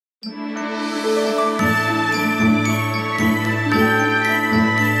Hola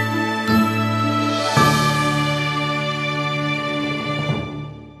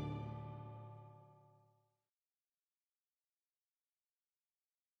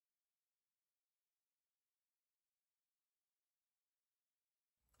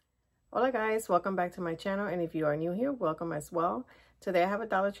guys, welcome back to my channel, and if you are new here, welcome as well. Today I have a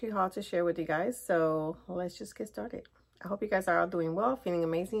Dollar Tree haul to share with you guys, so let's just get started. I hope you guys are all doing well, feeling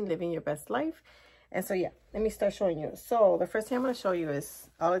amazing, living your best life. And so yeah, let me start showing you. So the first thing I'm going to show you is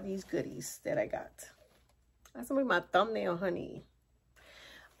all of these goodies that I got. That's going to be my thumbnail, honey.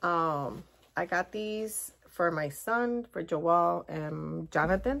 I got these for my son, for Joel and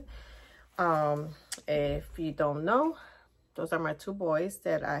Jonathan. If you don't know, those are my two boys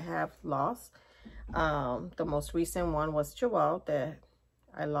that I have lost. The most recent one was Joel, that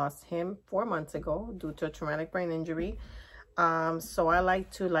I lost him 4 months ago due to a traumatic brain injury. So I like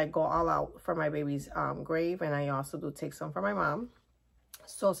to go all out for my baby's grave, and I also do take some for my mom.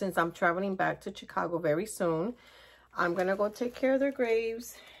 So since I'm traveling back to Chicago very soon, I'm gonna go take care of their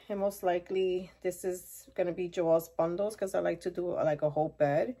graves, and most likely this is gonna be Joel's bundles because I like to do like a whole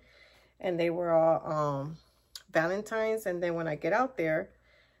bed, and they were all Valentine's. And then when I get out there,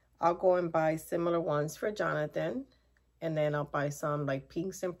 I'll go and buy similar ones for Jonathan, and then I'll buy some like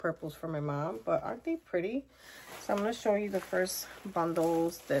pinks and purples for my mom. But aren't they pretty? So I'm going to show you the first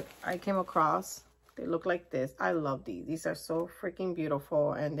bundles that I came across. They look like this. I love these. These are so freaking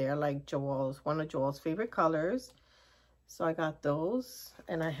beautiful, and they're like one of Joel's favorite colors. So I got those,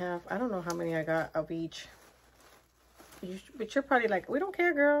 and I don't know how many I got of each, but you're probably like, we don't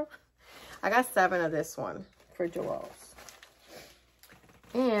care, girl. I got 7 of this one for Joel's.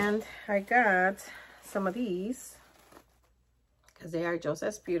 And I got some of these because they are just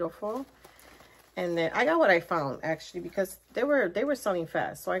as beautiful. And then I got what I found actually, because they were selling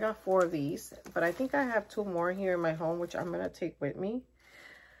fast. So I got 4 of these, but I think I have 2 more here in my home, which I'm gonna take with me.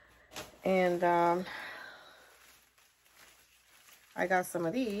 And I got some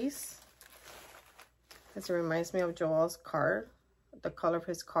of these because it reminds me of Joel's car, the color of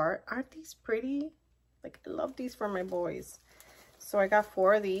his car. Aren't these pretty? Like, I love these for my boys. So I got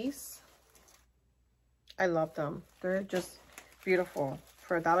 4 of these. I love them. They're just beautiful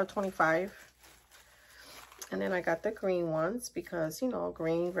for $1.25. And then I got the green ones because, you know,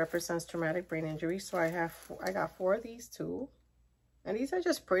 green represents traumatic brain injury. So I got 4 of these too. And these are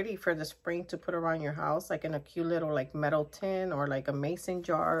just pretty for the spring to put around your house, like in a cute little like metal tin or like a mason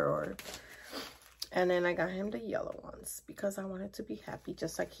jar or... And then I got him the yellow ones because I wanted to be happy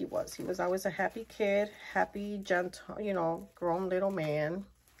just like he was. He was always a happy kid, happy, gentle, you know, grown little man.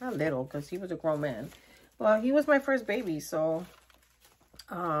 Not little, because he was a grown man. Well, he was my first baby, so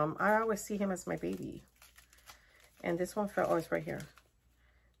I always see him as my baby. And this one fell, oh, it's right here.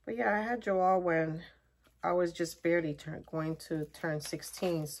 But yeah, I had Joel when I was just barely going to turn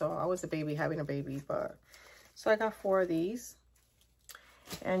 16. So I was a baby having a baby. So I got 4 of these.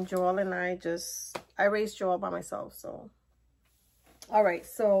 And Joel and I raised Joel by myself, so. All right,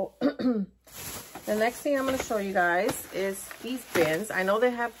 so the next thing I'm going to show you guys is these bins. I know they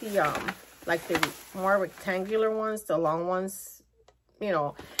have the, like the more rectangular ones, the long ones, you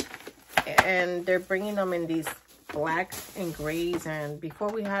know, and they're bringing them in these blacks and grays. And before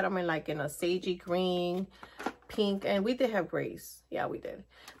we had them in like in a sagey green, pink, and we did have grays. Yeah, we did.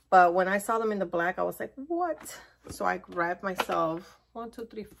 But when I saw them in the black, I was like, what? So I grabbed myself 1, 2,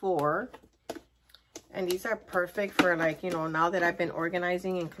 3, 4, and these are perfect for, like, you know, now that I've been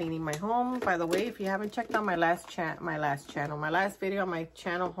organizing and cleaning my home. By the way, if you haven't checked out my last video on my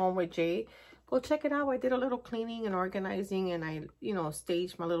channel, Home with Jay, go check it out. I did a little cleaning and organizing, and I, you know,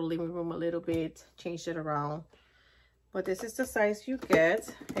 staged my little living room a little bit, changed it around. But this is the size you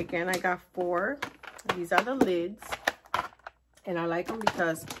get. Again, I got 4. These are the lids, and I like them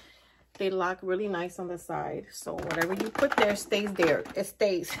because they lock really nice on the side. So whatever you put there stays there. It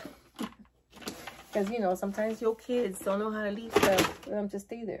stays. Because, you know, sometimes your kids don't know how to leave stuff for them to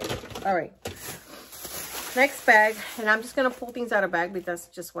stay there. All right. Next bag. And I'm just going to pull things out of bag because that's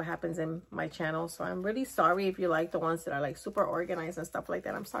just what happens in my channel. So I'm really sorry if you like the ones that are like super organized and stuff like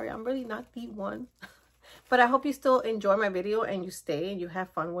that. I'm sorry. I'm really not the one. But I hope you still enjoy my video and you stay and you have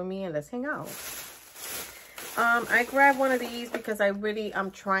fun with me and let's hang out. I grabbed one of these because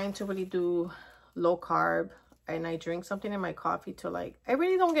I'm trying to really do low carb, and I drink something in my coffee to, like, I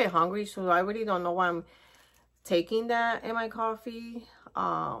really don't get hungry, so I really don't know why I'm taking that in my coffee.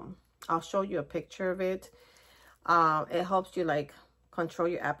 I'll show you a picture of it. It helps you like control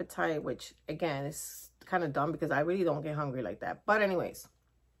your appetite, which again is kind of dumb because I really don't get hungry like that. But anyways,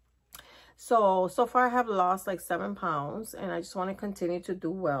 So far I have lost like 7 pounds, and I just want to continue to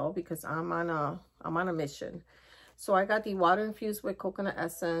do well because I'm on a mission. So I got the water infused with coconut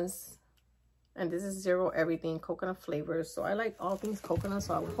essence, and this is zero everything coconut flavors. So I like all things coconut,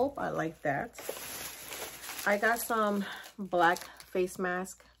 so I hope I like that. I got some black face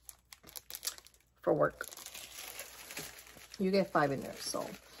mask for work. You get 5 in there. So,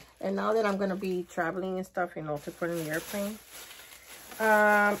 and now that I'm gonna be traveling and stuff, you know, to put in the airplane,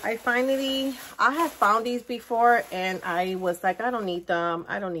 I have found these before, and I was like, I don't need them,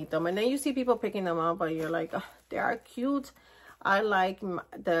 and then you see people picking them up, but you're like, oh, they are cute. I like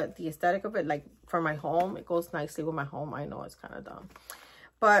the aesthetic of it. Like for my home, it goes nicely with my home. I know it's kind of dumb,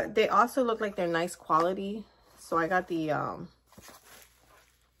 but they also look like they're nice quality. So I got the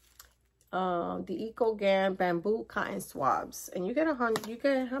EcoGan bamboo cotton swabs, and you get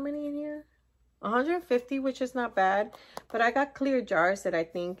how many in here? 150, which is not bad. But I got clear jars that I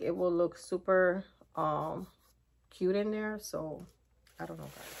think it will look super cute in there. So I don't know,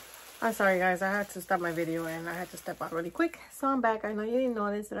 guys. I'm sorry, guys. I had to stop my video and I had to step out really quick. So I'm back. I know you didn't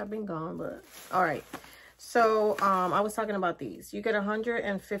notice that I've been gone, but all right. So I was talking about these. You get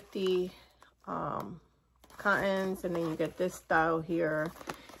 150 cottons, and then you get this style here.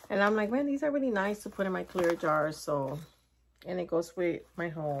 And I'm like, man, these are really nice to put in my clear jars. So, and it goes with my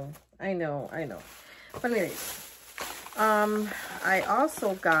home. I know. But anyways, I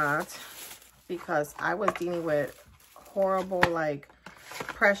also got, because I was dealing with horrible like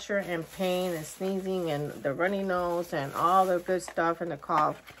pressure and pain and sneezing and the runny nose and all the good stuff and the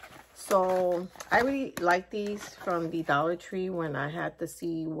cough. So I really like these from the Dollar Tree when I had the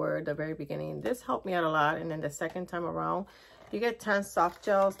C word at the very beginning. This helped me out a lot. And then the second time around, you get 10 soft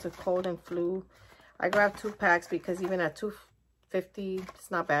gels to cold and flu. I grabbed 2 packs because even at $2.50,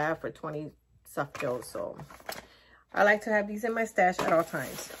 it's not bad for 20 soft gels. So I like to have these in my stash at all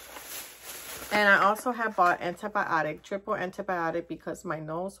times. And I also have bought triple antibiotic, because my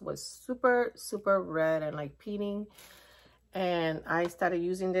nose was super, super red and like peeling. And I started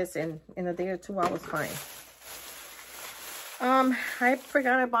using this, and in a day or two, I was fine. I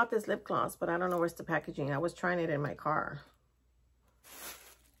forgot I bought this lip gloss, but I don't know where's the packaging. I was trying it in my car.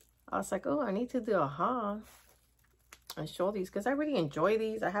 I was like, oh, I need to do a haul and show these, because I really enjoy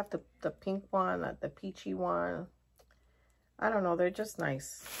these. I have the pink one, the peachy one. I don't know. They're just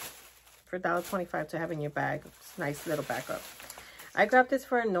nice. For $1.25 to have in your bag. It's a nice little backup. I grabbed this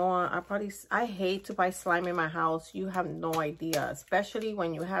for Noah. I hate to buy slime in my house. You have no idea. Especially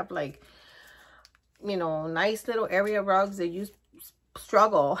when you have like, you know, nice little area rugs that you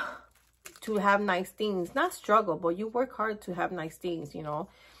struggle to have nice things. Not struggle, but you work hard to have nice things, you know.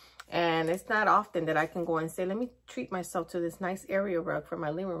 And it's not often that I can go and say, let me treat myself to this nice area rug for my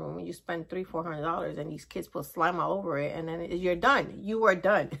living room. And you spend $300-400 and these kids put slime all over it. And then you're done. You are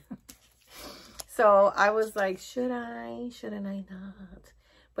done. So I was like, shouldn't I not?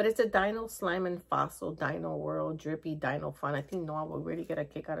 But it's a Dino Slime and Fossil Dino World Drippy Dino Fun. I think Noah will really get a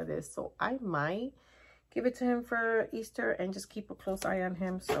kick out of this. So I might give it to him for Easter and just keep a close eye on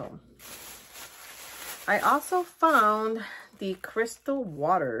him. So I also found the Crystal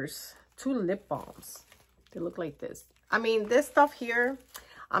Waters 2 lip balms. They look like this. I mean, this stuff here,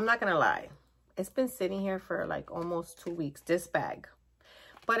 I'm not gonna lie, it's been sitting here for like almost 2 weeks, this bag.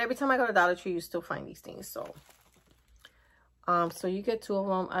 But every time I go to Dollar Tree, you still find these things. So so you get 2 of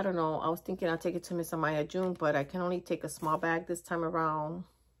them. I don't know, I was thinking I'll take it to Miss Amaya June, but I can only take a small bag this time around.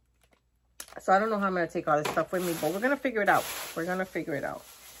 So I don't know how I'm gonna take all this stuff with me, but we're gonna figure it out.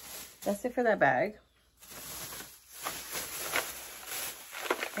 That's it for that bag.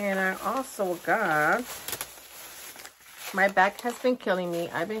 And I also got, my back has been killing me.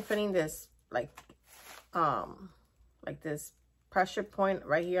 I've been feeling this like this pressure point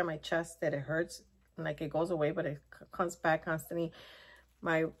right here on my chest that it hurts, and like it goes away, but it comes back constantly.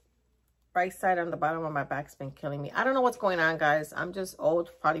 My right side on the bottom of my back's been killing me. I don't know what's going on, guys. I'm just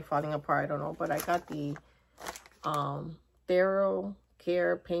old, probably falling apart. I don't know, but I got the Thero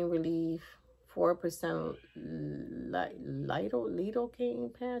Care Pain Relief 4%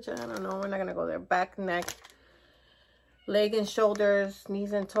 lidocaine patch. I don't know. We're not gonna go there. Back, neck, leg and shoulders,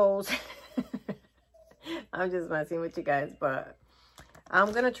 knees and toes. I'm just messing with you guys, but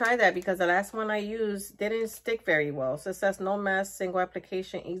I'm gonna try that because the last one I used didn't stick very well. So it says no mess, single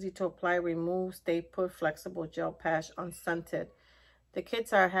application, easy to apply, remove, stay put, flexible gel patch, unscented. The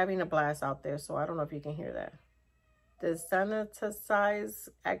kids are having a blast out there, so I don't know if you can hear that. Desensitize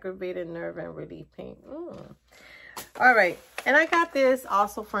aggravated nerve and relief pain. All right, and I got this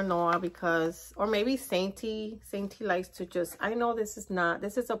also for Noah because, or maybe Sainty likes to just, I know this is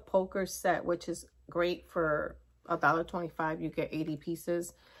a poker set, which is great for $1.25. You get 80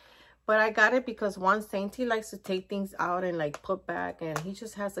 pieces, But I got it because one, Sainty likes to take things out and like put back, and he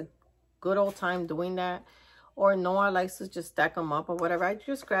just has a good old time doing that. Or Noah likes to just stack them up or whatever. I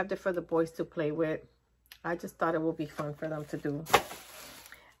just grabbed it for the boys to play with. I just thought it would be fun for them to do.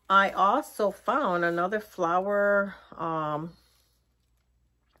 I also found another flower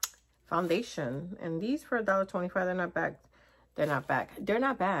foundation, and these for $1.25. They're not bad. They're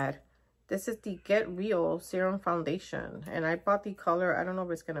not bad. This is the Get Real Serum Foundation, and I bought the color. I don't know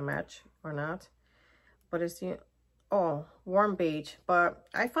if it's gonna match or not, but it's the warm beige. But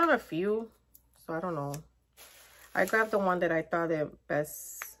I found a few, so I don't know. I grabbed the one that I thought it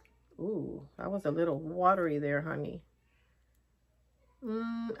best. Ooh, that was a little watery there, honey.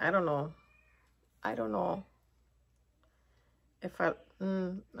 I don't know. I don't know if I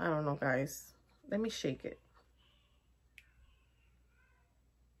don't know, guys. Let me shake it.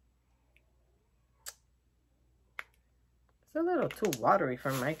 It's a little too watery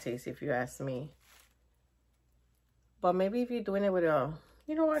for my taste, if you ask me. But maybe if you're doing it with a...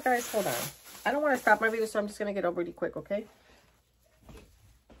 You know what, guys? Hold on. I don't want to stop my video, so I'm just going to get up really quick, okay?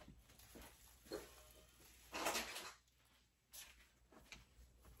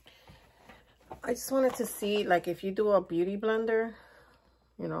 I just wanted to see, like, if you do a beauty blender,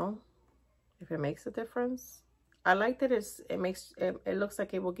 you know, if it makes a difference. I like that it looks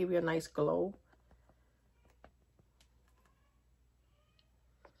like it will give you a nice glow.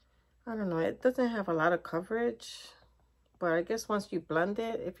 I don't know, it doesn't have a lot of coverage, but I guess once you blend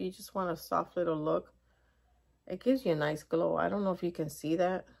it, if you just want a soft little look, it gives you a nice glow. I don't know if you can see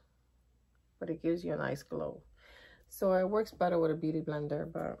that, but it gives you a nice glow. So it works better with a beauty blender,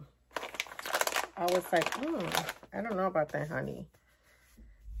 but I was like, I don't know about that, honey.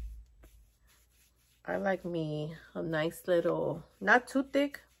 I like me a nice little, not too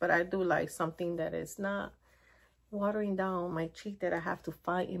thick, but I do like something that is not watering down my cheek that I have to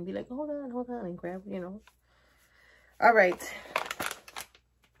fight and be like, hold on, and grab, you know. All right,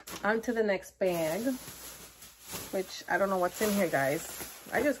 on to the next bag, which I don't know what's in here, guys.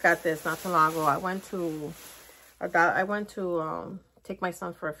 I just got this not too long ago. I went to take my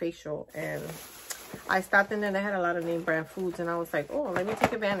son for a facial, and I stopped in there and they had a lot of name brand foods, and I was like, oh, let me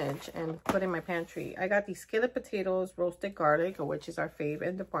take advantage and put in my pantry. I got these skillet potatoes, roasted garlic, which is our fave,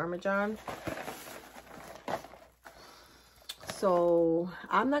 and the Parmesan. So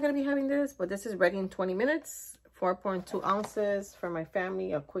I'm not going to be having this, but this is ready in 20 minutes. 4.2 ounces for my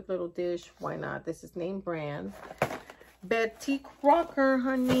family. A quick little dish. Why not? This is name brand. Betty Crocker,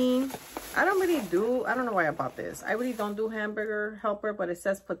 honey. I don't know why I bought this. I really don't do hamburger helper, but it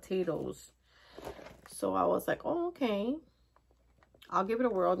says potatoes. So I was like, oh, okay. I'll give it a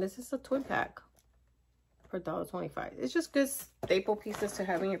whirl. This is a twin pack for $1.25. It's just good staple pieces to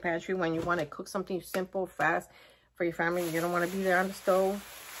have in your pantry when you want to cook something simple, fast, for your family. You don't want to be there on the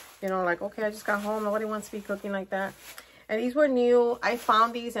stove, you know, like, okay, I just got home, nobody wants to be cooking like that. And these were new. I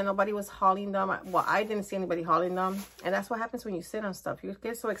found these and nobody was hauling them. Well, I didn't see anybody hauling them, and that's what happens when you sit on stuff. You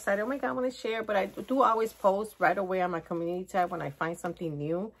get so excited, oh my god, I want to share. But I do always post right away on my community tab when I find something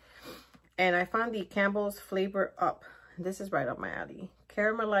new. And I found the Campbell's Flavor Up. This is right up my alley.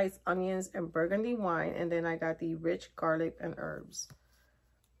 Caramelized onions and burgundy wine, and then I got the rich garlic and herbs,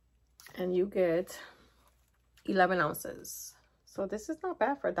 and you get 11 ounces. So this is not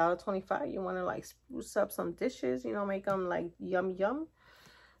bad for $1.25. You want to like spruce up some dishes, you know, make them like yum yum.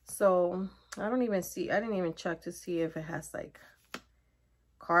 So I didn't even check to see if it has like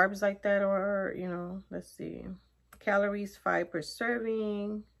carbs like that, or, you know, let's see. Calories 5 per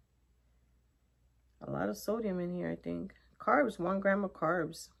serving. A lot of sodium in here, I think. Carbs, 1 gram of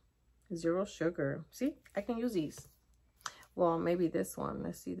carbs. 0 sugar. See, I can use these. Well, maybe this one.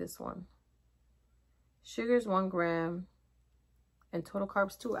 Let's see this one. Sugars 1 gram, and total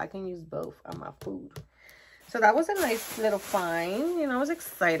carbs 2. I can use both on my food. So that was a nice little find. You know, I was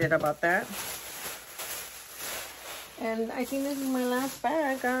excited about that. And I think this is my last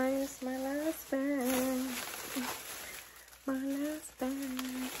bag, guys. My last bag. My last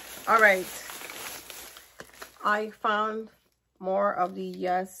bag. All right. I found more of the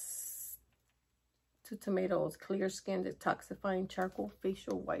Yes to Tomatoes Clear Skin Detoxifying Charcoal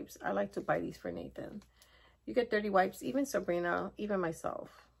Facial Wipes. I like to buy these for Nathan. You get 30 wipes, even Sabrina, even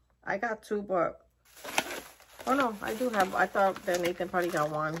myself. I got 2, but... Oh, no, I do have... I thought that Nathan probably got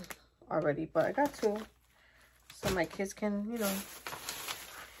 1 already, but I got 2. So my kids can, you know...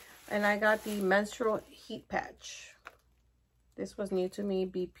 And I got the Menstrual Heat Patch. This was new to me.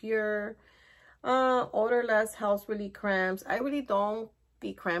 Be Pure. Odorless helps relieve cramps. I really don't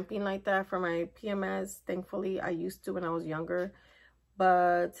be cramping like that for my PMS. Thankfully, I used to when I was younger.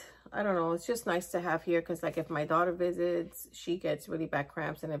 But I don't know, it's just nice to have here, because like if my daughter visits, she gets really bad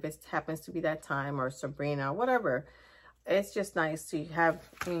cramps, and if it happens to be that time, or Sabrina, whatever, it's just nice to have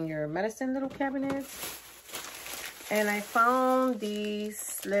in your medicine little cabinets. And I found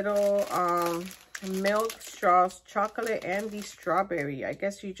these little milk straws, chocolate and the strawberry. I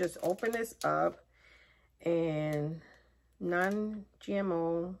guess you just open this up, and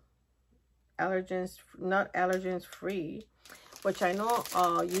non-GMO, allergens, not allergens free, which I know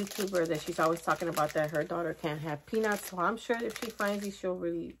a YouTuber that she's always talking about that her daughter can't have peanuts. So I'm sure if she finds these,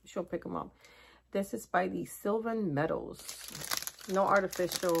 she'll pick them up. This is by the Sylvan Meadows. No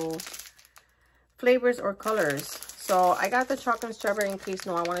artificial flavors or colors. So I got the chocolate and strawberry in case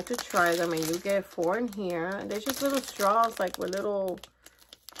I wanted to try them, and you get 4 in here. And they're just little straws, like with little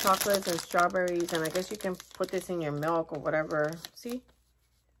chocolates and strawberries, and I guess you can put this in your milk or whatever. See?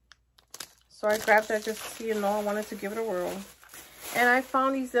 So I grabbed that just, you know, I wanted to give it a whirl. And I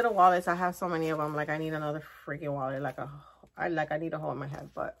found these little wallets. I have so many of them. Like, I need another freaking wallet. I need a hole in my head,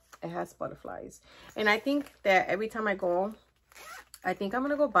 but it has butterflies. And I think that every time I go, I think I'm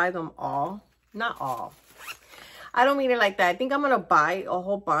going to go buy them all. Not all. I don't mean it like that. I think I'm going to buy a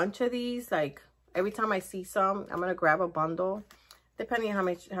whole bunch of these. Like, every time I see some, I'm going to grab a bundle, depending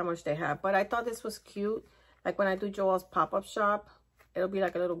on how much they have. But I thought this was cute. Like, when I do Joel's pop-up shop, it'll be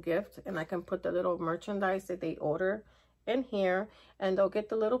like a little gift, and I can put the little merchandise that they order in here, and they'll get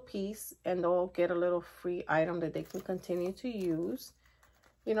the little piece, and they'll get a little free item that they can continue to use,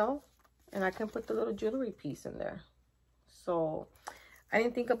 you know, and I can put the little jewelry piece in there. So I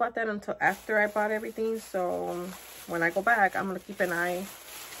didn't think about that until after I bought everything. So when I go back, I'm going to keep an eye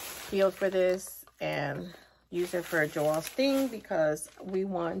peeled for this and use it for Joel's thing, because we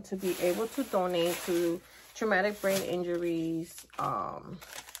want to be able to donate to traumatic brain injuries.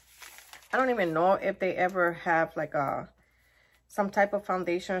 I don't even know if they ever have like some type of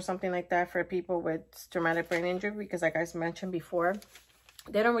foundation or something like that for people with traumatic brain injury, because like I mentioned before,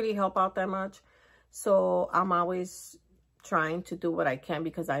 they don't really help out that much. So I'm always trying to do what I can,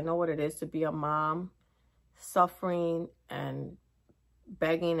 because I know what it is to be a mom suffering and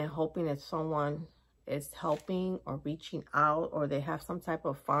begging and hoping that someone is helping or reaching out, or they have some type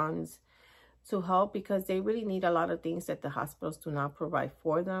of funds to help, because they really need a lot of things that the hospitals do not provide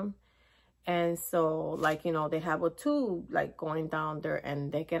for them. And so, like, you know, they have a tube like going down there,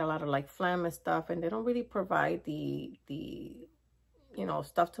 and they get a lot of like phlegm and stuff, and they don't really provide the you know,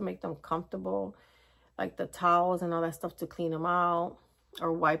 stuff to make them comfortable, like the towels and all that stuff to clean them out,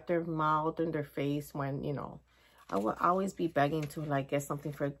 or wipe their mouth and their face when, you know. I will always be begging to like get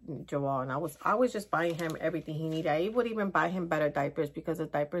something for Joel, and I was just buying him everything he needed. I would even buy him better diapers, because the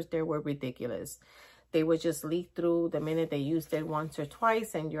diapers there were ridiculous. They would just leak through the minute they used it once or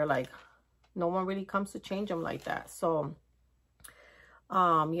twice, and you're like, no one really comes to change them like that. So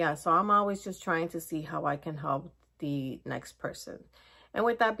yeah, so I'm always just trying to see how I can help the next person. And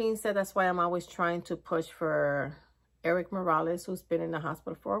with that being said, that's why I'm always trying to push for Erick Morales, who's been in the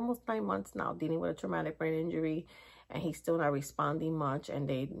hospital for almost 9 months now, dealing with a traumatic brain injury, and he's still not responding much, and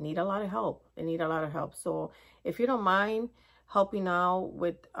they need a lot of help. They need a lot of help. So if you don't mind helping out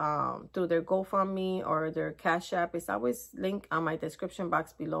with through their Gofundme or their Cashapp, it's always linked on my description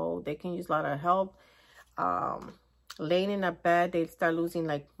box below. They can use a lot of help. Laying in a bed, they start losing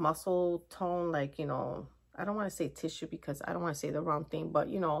like muscle tone, like, you know, I don't want to say tissue, because I don't want to say the wrong thing, but,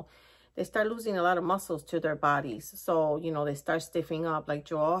 you know, they start losing a lot of muscles to their bodies. So, you know, they start stiffing up. Like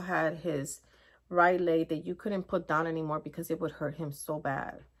Joel had his right leg that you couldn't put down anymore because it would hurt him so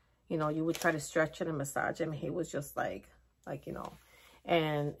bad. You know, you would try to stretch it and massage him. He was just like, you know.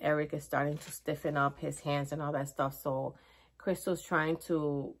 And Erick is starting to stiffen up his hands and all that stuff. So Crystal's trying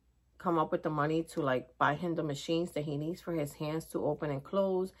to come up with the money to like buy him the machines that he needs for his hands to open and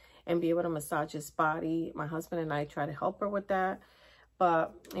close and be able to massage his body. My husband and I try to help her with that.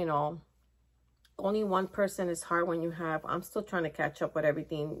 But, you know, only one person is hard when you have, I'm still trying to catch up with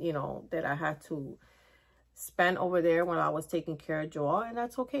everything, you know, that I had to spend over there when I was taking care of Joel. And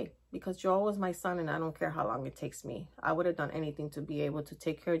that's okay, because Joel was my son, and I don't care how long it takes me. I would have done anything to be able to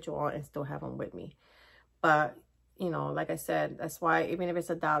take care of Joel and still have him with me. But, you know, like I said, that's why even if it's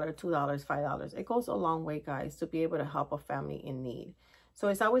 $1, $2, $5, it goes a long way, guys, to be able to help a family in need. So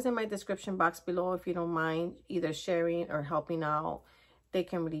it's always in my description box below if you don't mind either sharing or helping out. They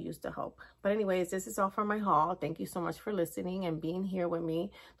can really use the help. But anyways, this is all for my haul. Thank you so much for listening and being here with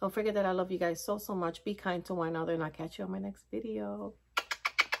me. Don't forget that I love you guys so, so much. Be kind to one another, and I'll catch you on my next video.